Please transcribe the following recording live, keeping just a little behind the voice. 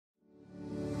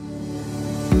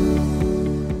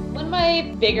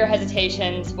my bigger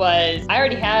hesitations was I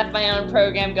already have my own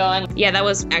program going. Yeah, that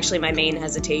was actually my main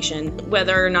hesitation,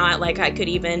 whether or not like I could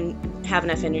even have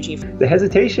enough energy. The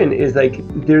hesitation is like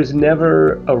there's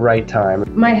never a right time.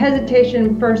 My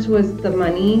hesitation first was the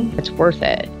money. It's worth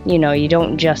it. You know, you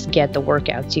don't just get the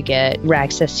workouts, you get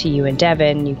access to you and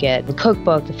Devin, you get the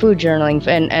cookbook, the food journaling,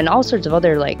 and all sorts of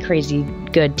other like crazy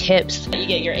good tips. You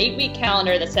get your 8-week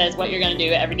calendar that says what you're going to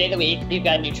do every day of the week. You've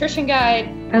got a nutrition guide.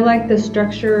 I like the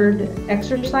structured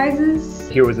exercises.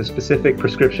 Here was a specific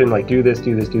prescription, like do this,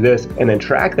 do this, do this, and then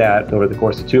track that over the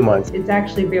course of 2 months. It's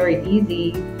actually very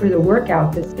easy for the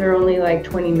workouts. They're only like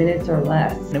 20 minutes or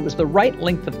less. And it was the right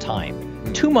length of time.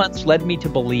 2 months led me to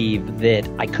believe that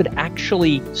I could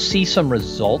actually see some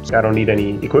results. I don't need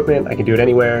any equipment. I can do it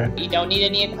anywhere. You don't need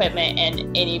any equipment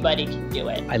and anybody can do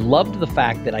it. I loved the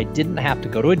fact that I didn't have to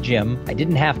go to a gym. I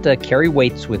didn't have to carry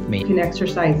weights with me. You can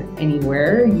exercise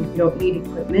anywhere. You don't need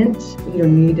equipment. You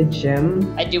don't need a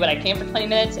gym. I do what I can for 20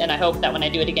 minutes and I hope that when I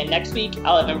do it again next week,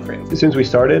 I'll have improved. As soon as we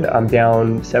started, I'm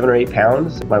down 7 or 8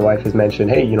 pounds. My wife has mentioned,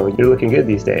 hey, you know, you're looking good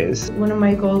these days. One of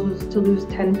my goals was to lose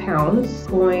 10 pounds,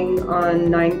 going on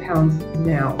 9 pounds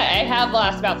now. I have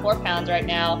lost about 4 pounds right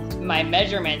now. My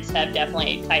measurements have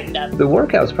definitely tightened up. The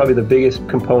workout's probably the biggest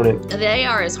component. They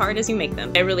are as hard as you make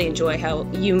them. I really enjoy how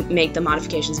you make the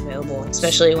modifications available,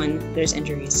 especially when there's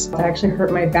injuries. I actually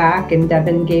hurt my back and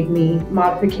Devin gave me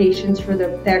modifications for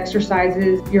the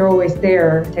exercises. You're always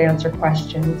there to answer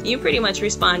questions. You pretty much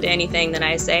respond to anything that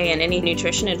I say, and any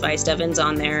nutrition advice, Devin's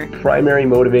on there. Primary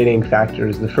motivating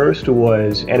factors. The first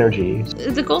was energy.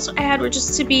 The goals I had were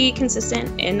just to be consistent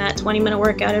in that 20-minute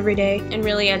workout every day, and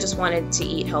really I just wanted to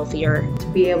eat healthier. To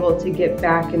be able to get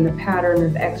back in the pattern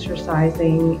of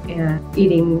exercising and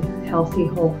eating healthy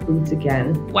whole foods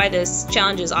again. Why this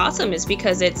challenge is awesome is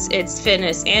because it's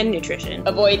fitness and nutrition.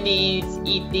 Avoid these,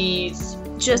 eat these.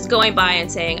 Just going by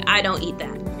and saying, I don't eat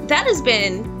that. That has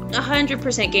been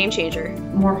 100% game changer.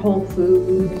 More whole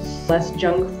foods, less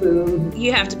junk food.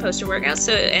 You have to post your workouts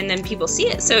and then people see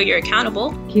it, so you're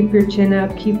accountable. Keep your chin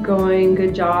up, keep going,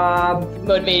 good job.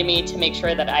 Motivated me to make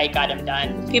sure that I got them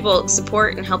done. People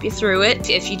support and help you through it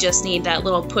if you just need that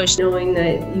little push. Knowing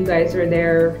that you guys are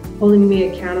there holding me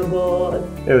accountable.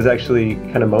 It was actually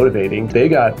kind of motivating. They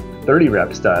got 30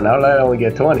 reps done. How did I only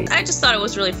get 20? I just thought it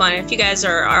was really fun. If you guys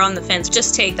are on the fence,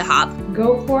 just take the hop.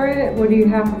 Go for it. What do you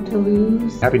have to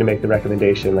lose? Happy to make the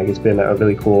recommendation. Like, it's been a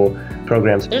really cool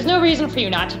program. There's no reason for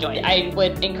you not to join. I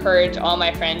would encourage all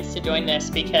my friends to join this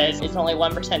because it's only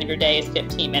 1% of your day is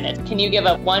 15 minutes. Can you give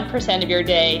up 1% of your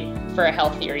day for a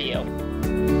healthier you?